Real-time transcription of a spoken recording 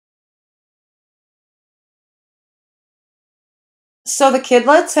So the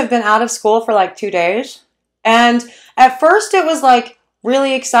kidlets have been out of school for like 2 days. And at first it was like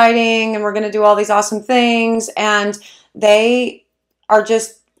really exciting and we're going to do all these awesome things. And they are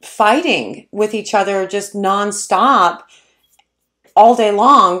just fighting with each other just nonstop all day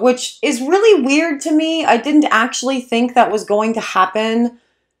long, which is really weird to me. I didn't actually think that was going to happen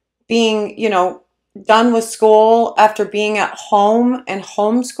being, done with school after being at home and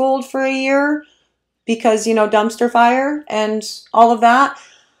homeschooled for a year because, dumpster fire and all of that.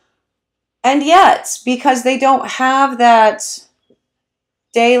 And yet, because they don't have that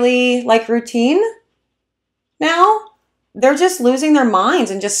daily routine now, they're just losing their minds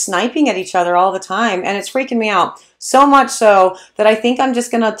and just sniping at each other all the time. And it's freaking me out. So much so that I think I'm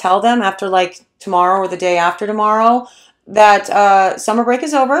just going to tell them after tomorrow or the day after tomorrow that summer break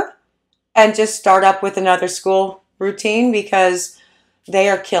is over and just start up with another school routine because they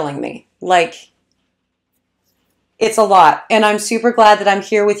are killing me. It's a lot. And I'm super glad that I'm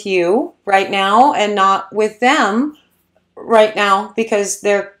here with you right now and not with them right now because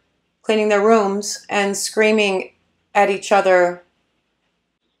they're cleaning their rooms and screaming at each other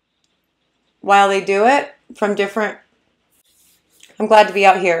while they do it from different... I'm glad to be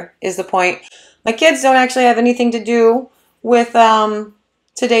out here is the point. My kids don't actually have anything to do with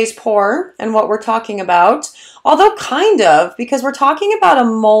today's pour and what we're talking about. Although kind of, because we're talking about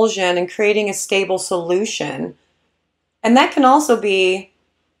emulsion and creating a stable solution. And that can also be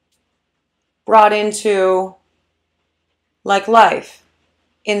brought into life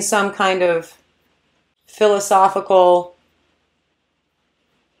in some kind of philosophical,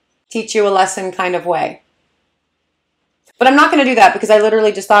 teach you a lesson kind of way. But I'm not going to do that because I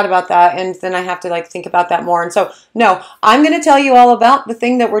literally just thought about that and then I have to think about that more. And so, no, I'm going to tell you all about the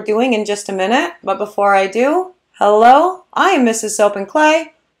thing that we're doing in just a minute. But before I do, hello, I am Mrs. Soap and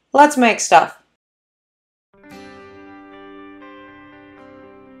Clay. Let's make stuff.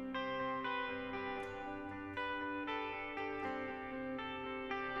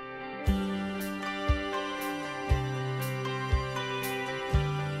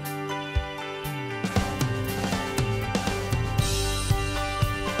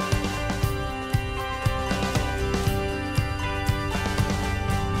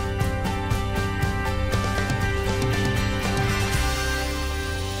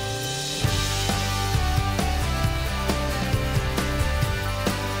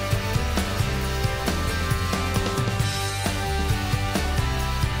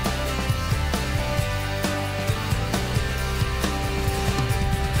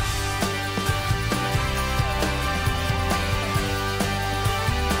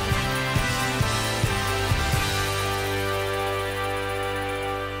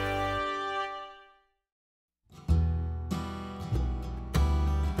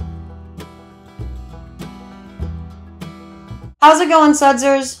 How's it going,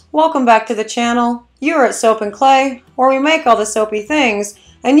 Sudsers? Welcome back to the channel. You are at Soap and Clay, where we make all the soapy things,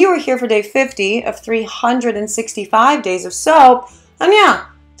 and you are here for day 50 of 365 days of soap. And yeah,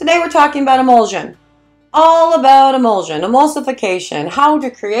 today we're talking about emulsion. All about emulsion, emulsification, how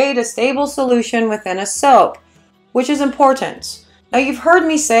to create a stable solution within a soap, which is important. Now, you've heard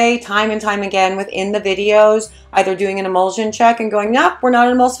me say time and time again within the videos, either doing an emulsion check and going, nope, we're not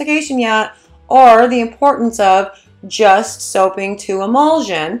in emulsification yet, or the importance of just soaping to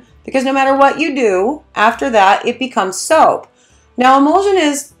emulsion, because no matter what you do, after that, it becomes soap. Now, emulsion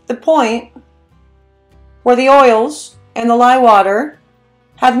is the point where the oils and the lye water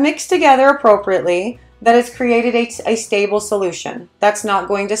have mixed together appropriately that has created a stable solution that's not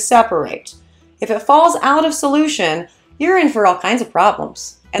going to separate. If it falls out of solution, you're in for all kinds of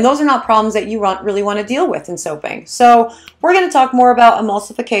problems. And those are not problems that you really want to deal with in soaping. So we're going to talk more about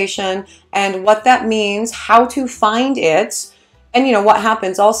emulsification and what that means, how to find it, and what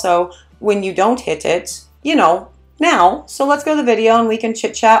happens also when you don't hit it, now. So let's go to the video and we can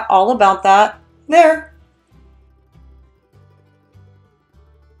chit chat all about that there.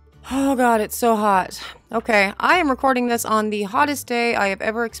 Oh God, it's so hot. Okay, I am recording this on the hottest day I have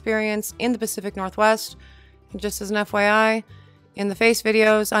ever experienced in the Pacific Northwest. Just as an FYI, in the face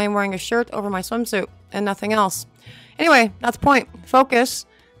videos, I am wearing a shirt over my swimsuit and nothing else. Anyway, that's the point. Focus.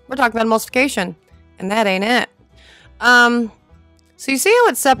 We're talking about emulsification, and that ain't it. So you see how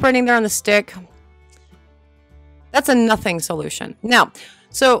it's separating there on the stick? That's a nothing solution. Now,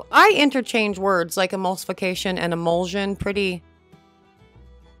 so I interchange words like emulsification and emulsion pretty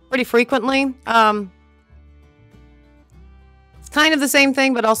frequently. It's kind of the same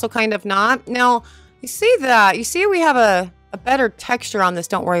thing, but also kind of not. Now, you see that? You see we have a better texture on this.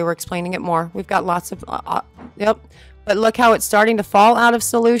 Don't worry, we're explaining it more. We've got lots of, yep. But look how it's starting to fall out of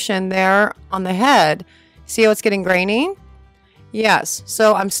solution there on the head. See how it's getting grainy? Yes.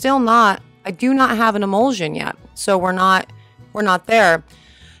 So I'm still not, I do not have an emulsion yet. So we're not there.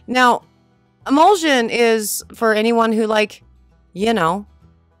 Now, emulsion is for anyone who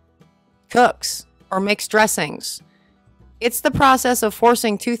cooks or makes dressings. It's the process of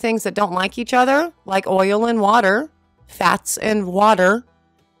forcing two things that don't like each other, like oil and water, fats and water,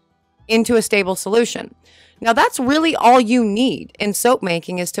 into a stable solution. Now, that's really all you need in soap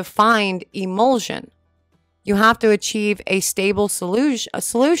making, is to find emulsion. You have to achieve a stable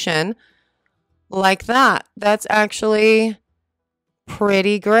solution like that. That's actually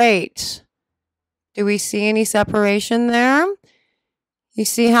pretty great. Do we see any separation there? You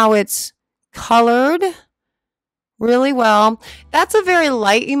see how it's colored really well. That's a very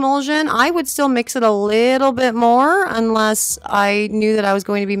light emulsion. I would still mix it a little bit more unless I knew that I was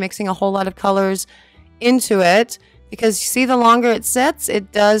going to be mixing a whole lot of colors into it, because you see, the longer it sits,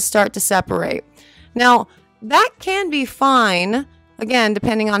 it does start to separate. Now, that can be fine, again,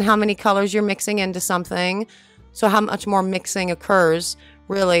 depending on how many colors you're mixing into something, so how much more mixing occurs,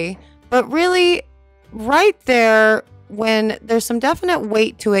 really. But really, right there, when there's some definite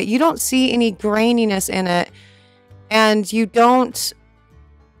weight to it, you don't see any graininess in it, and you don't,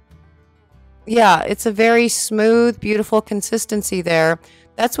 yeah, it's a very smooth, beautiful consistency there.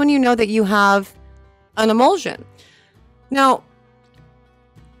 That's when you know that you have an emulsion. Now,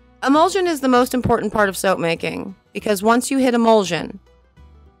 emulsion is the most important part of soap making, because once you hit emulsion,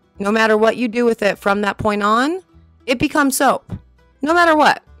 no matter what you do with it from that point on, it becomes soap. No matter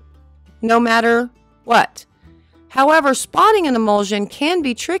what. No matter what. However, spotting an emulsion can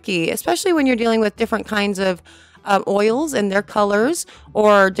be tricky, especially when you're dealing with different kinds of oils and their colors,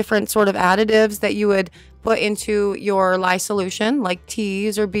 or different sort of additives that you would put into your lye solution, like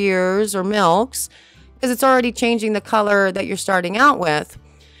teas or beers or milks, because it's already changing the color that you're starting out with.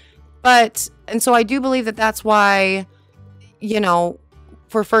 And so I do believe that that's why,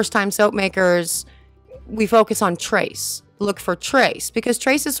 for first-time soap makers, we focus on trace. Look for trace, because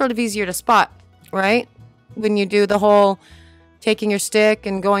trace is sort of easier to spot, right? When you do the whole taking your stick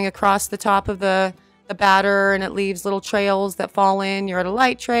and going across the top of the batter, and it leaves little trails that fall in, you're at a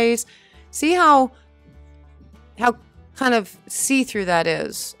light trace. See how kind of see-through that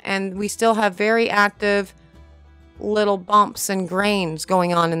is, and we still have very active little bumps and grains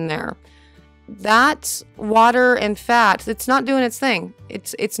going on in there. That water and fat, it's not doing its thing.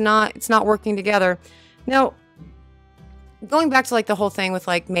 It's not working together. Now, going back to the whole thing with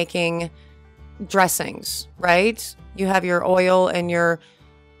making dressings, right? You have your oil and your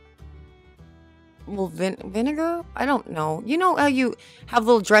vinegar? I don't know. You know how you have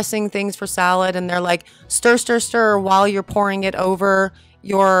little dressing things for salad, and they're stir, stir, stir while you're pouring it over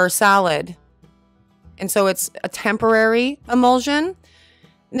your salad. And so it's a temporary emulsion.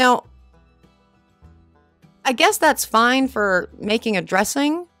 Now, I guess that's fine for making a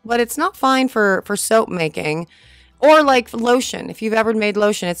dressing, but it's not fine for soap making. Or lotion. If you've ever made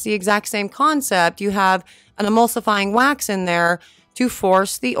lotion, it's the exact same concept. You have an emulsifying wax in there to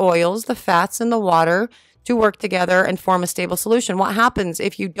force the oils, the fats, and the water to work together and form a stable solution. What happens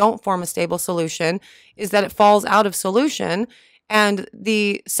if you don't form a stable solution is that it falls out of solution, and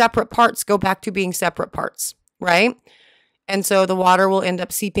the separate parts go back to being separate parts, right? And so the water will end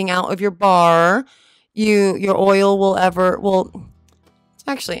up seeping out of your bar. Your oil will. It's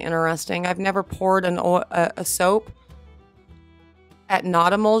actually interesting. I've never poured a soap at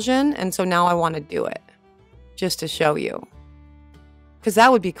not emulsion, and so now I want to do it just to show you, because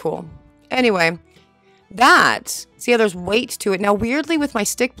that would be cool. Anyway, see how there's weight to it. Now, weirdly, with my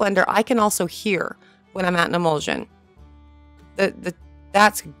stick blender, I can also hear when I'm at an emulsion.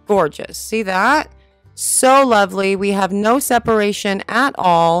 That's gorgeous. See that? So lovely. We have no separation at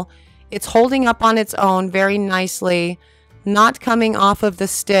all. It's holding up on its own very nicely, not coming off of the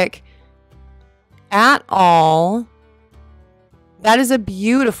stick at all. That is a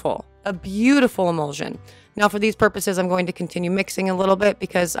beautiful emulsion. Now, for these purposes, I'm going to continue mixing a little bit,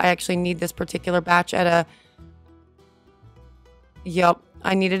 because I actually need this particular batch at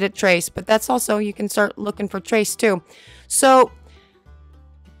I needed it trace, but that's also, you can start looking for trace too. So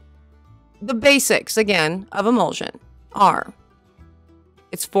the basics, again, of emulsion are,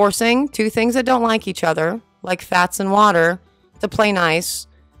 it's forcing two things that don't like each other, like fats and water, to play nice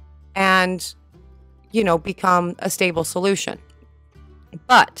and, become a stable solution.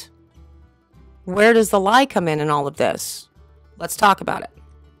 But where does the lye come in all of this? Let's talk about it.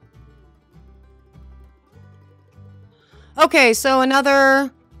 Okay, so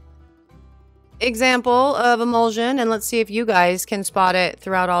another example of emulsion, and let's see if you guys can spot it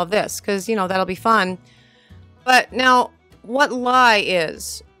throughout all of this, because, that'll be fun. But now, what lye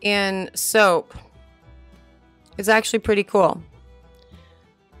is in soap is actually pretty cool.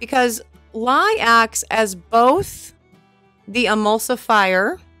 because lye acts as both the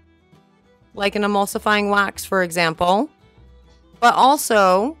emulsifier, like an emulsifying wax, for example, but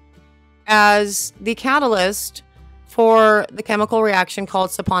also as the catalyst for the chemical reaction called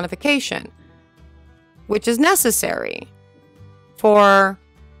saponification, which is necessary for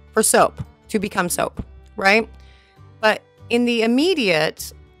soap to become soap, right? But in the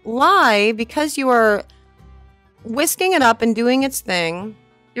immediate, lye, because you are whisking it up and doing its thing,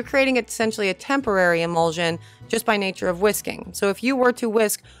 you're creating essentially a temporary emulsion just by nature of whisking. So if you were to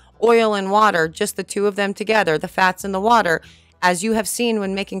whisk oil and water, just the two of them together, the fats and the water, as you have seen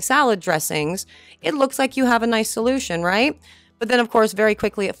when making salad dressings, it looks like you have a nice solution, right? But then, of course, very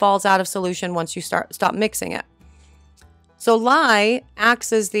quickly it falls out of solution once you stop mixing it. So lye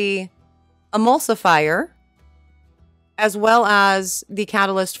acts as the emulsifier as well as the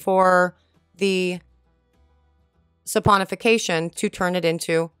catalyst for the saponification to turn it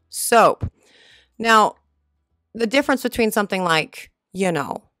into soap. Now, the difference between something like, you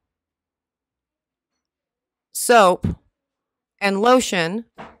know, soap and lotion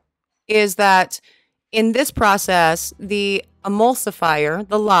is that in this process, the emulsifier,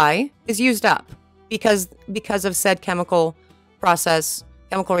 the lye, is used up because of said chemical process,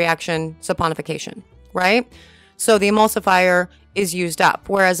 chemical reaction, saponification, right? So the emulsifier is used up.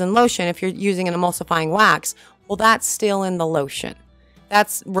 Whereas in lotion, if you're using an emulsifying wax, well, that's still in the lotion.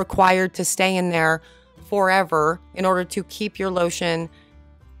 That's required to stay in there forever in order to keep your lotion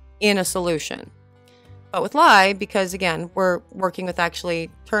in a solution. But with lye, because again, we're working with actually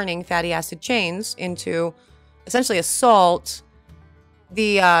turning fatty acid chains into essentially a salt,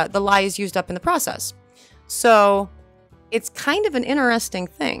 the lye is used up in the process. So it's kind of an interesting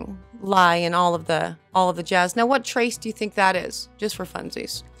thing, lye and all of the jazz. Now, what trace do you think that is? Just for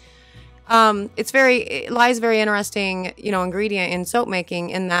funsies. Lye is very interesting, you know, ingredient in soap making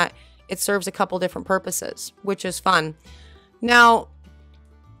in that it serves a couple different purposes, which is fun. Now,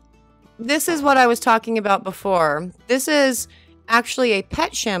 this is what I was talking about before. This is actually a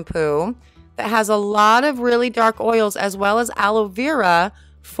pet shampoo that has a lot of really dark oils as well as aloe vera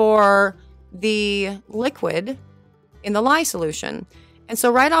for the liquid in the lye solution. And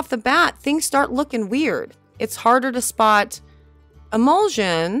so right off the bat, things start looking weird. It's harder to spot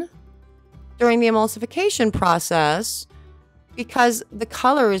emulsion during the emulsification process because the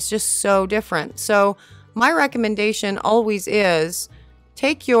color is just so different. So my recommendation always is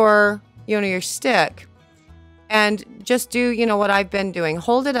take your stick and just do, what I've been doing.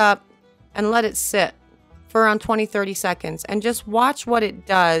 Hold it up and let it sit for around 20-30 seconds and just watch what it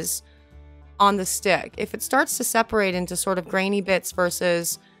does on the stick. If it starts to separate into sort of grainy bits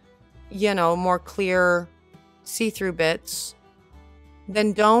versus, more clear see-through bits,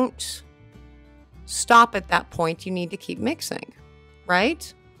 then don't stop at that point. You need to keep mixing,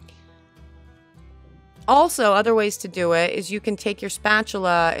 right? Also, other ways to do it is you can take your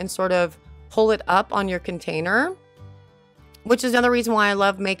spatula and sort of pull it up on your container, which is another reason why I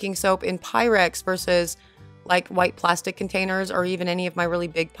love making soap in Pyrex versus like white plastic containers or even any of my really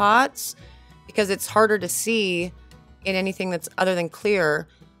big pots, because it's harder to see in anything that's other than clear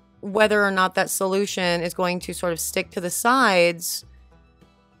whether or not that solution is going to sort of stick to the sides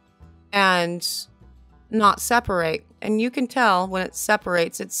and not separate. And you can tell when it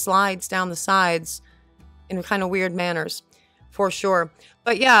separates, it slides down the sides in kind of weird manners, for sure.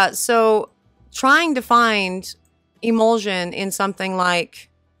 But yeah, so trying to find emulsion in something like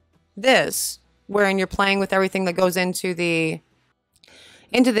this, wherein you're playing with everything that goes into the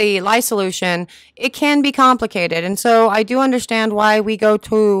lye solution, it can be complicated. And so I do understand why we go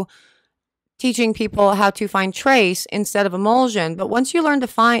to teaching people how to find trace instead of emulsion. But once you learn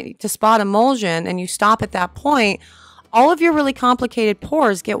to spot emulsion and you stop at that point, all of your really complicated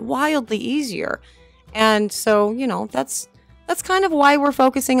pours get wildly easier. And so, that's kind of why we're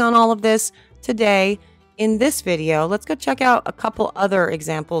focusing on all of this today in this video. Let's go check out a couple other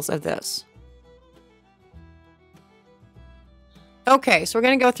examples of this. Okay, so we're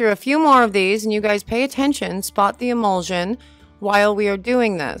going to go through a few more of these, and you guys pay attention, spot the emulsion while we are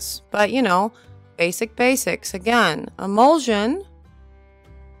doing this. But, basic basics. Again, emulsion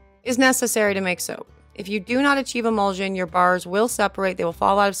is necessary to make soap. If you do not achieve emulsion, your bars will separate. They will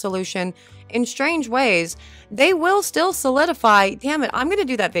fall out of solution in strange ways. They will still solidify. Damn it, I'm going to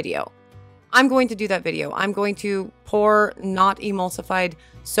do that video. I'm going to pour not emulsified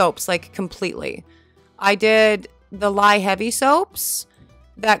soaps, like completely. I did the lye heavy soaps,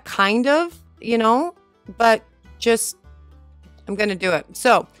 that kind of, but just, I'm going to do it.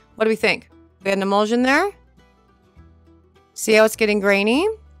 So what do we think? We had an emulsion there. See how it's getting grainy?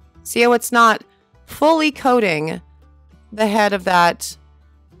 See how it's not fully coating the head of that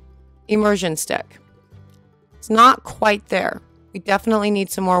immersion stick. It's not quite there. We definitely need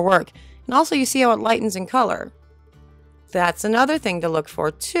some more work. And also you see how it lightens in color. That's another thing to look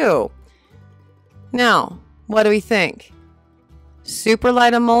for too. Now, what do we think? Super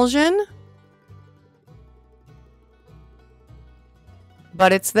light emulsion?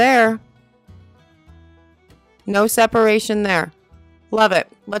 But it's there. No separation there. Love it.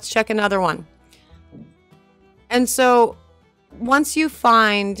 Let's check another one. And so once you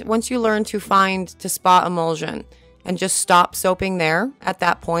learn to spot emulsion and just stop soaping there at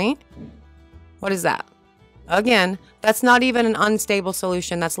that point, what is that? Again, that's not even an unstable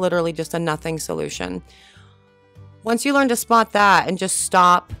solution. That's literally just a nothing solution. Once you learn to spot that and just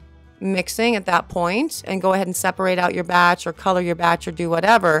stop mixing at that point and go ahead and separate out your batch or color your batch or do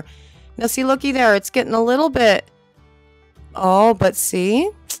whatever. Now see, looky there, it's getting a little bit, oh, but see,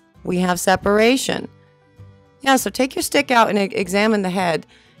 we have separation. Yeah, so take your stick out and examine the head.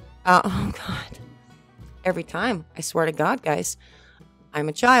 Oh God, every time, I swear to God, guys, I'm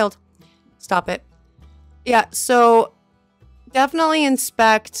a child. Stop it. Yeah, so definitely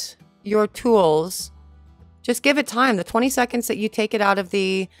inspect your tools. Just give it time. The 20 seconds that you take it out of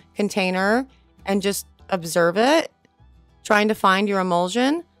the container and just observe it, trying to find your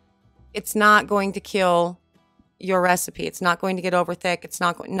emulsion, it's not going to kill your recipe. It's not going to get over thick. It's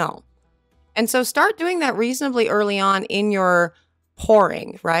not going, no. And so start doing that reasonably early on in your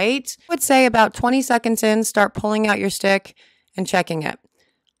pouring, right? I would say about 20 seconds in, start pulling out your stick and checking it.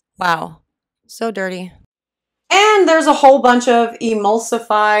 Wow, so dirty. And there's a whole bunch of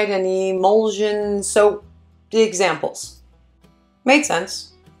emulsified and emulsion soap examples. Made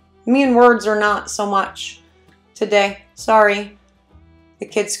sense. Me and words are not so much today. Sorry. The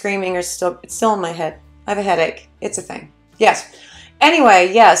kids screaming it's still in my head. I have a headache. It's a thing. Yes.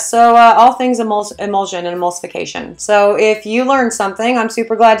 Anyway, yes. So all things emulsion and emulsification. So if you learned something, I'm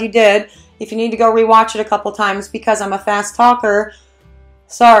super glad you did. If you need to go rewatch it a couple times because I'm a fast talker,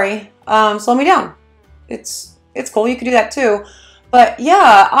 sorry. Slow me down. It's cool. You could do that too. But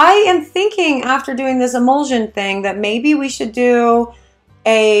yeah, I am thinking after doing this emulsion thing that maybe we should do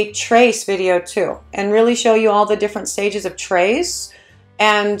a trace video too and really show you all the different stages of trace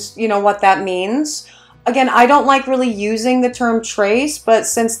and you know what that means. Again, I don't like really using the term trace, but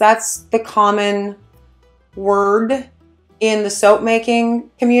since that's the common word in the soap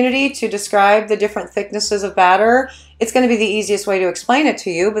making community to describe the different thicknesses of batter, it's going to be the easiest way to explain it to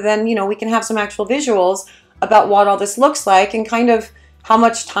you. But then, you know, we can have some actual visuals about what all this looks like and kind of how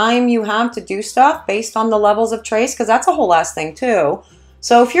much time you have to do stuff based on the levels of trace, because that's a whole last thing too.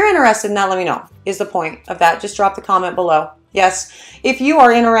 So if you're interested in that, let me know, is the point of that. Just drop the comment below. Yes, if you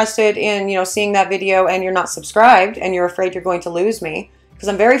are interested in, you know, seeing that video and you're not subscribed and you're afraid you're going to lose me, because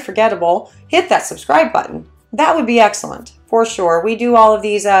I'm very forgettable, hit that subscribe button. That would be excellent, for sure. We do all of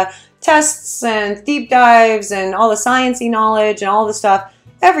these tests and deep dives and all the sciencey knowledge and all the stuff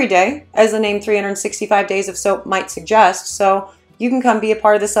every day, as the name 365 Days of Soap might suggest, so you can come be a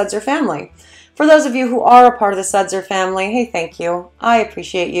part of the Sudzer family. For those of you who are a part of the Sudzer family, hey, thank you. I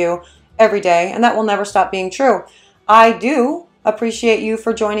appreciate you every day, and that will never stop being true. I do appreciate you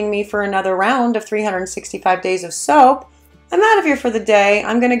for joining me for another round of 365 Days of Soap. I'm out of here for the day.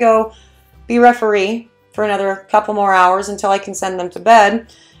 I'm going to go be referee for another couple more hours until I can send them to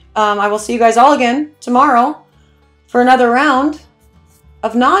bed. I will see you guys all again tomorrow for another round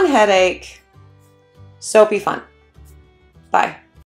of non-headache soapy fun. Bye.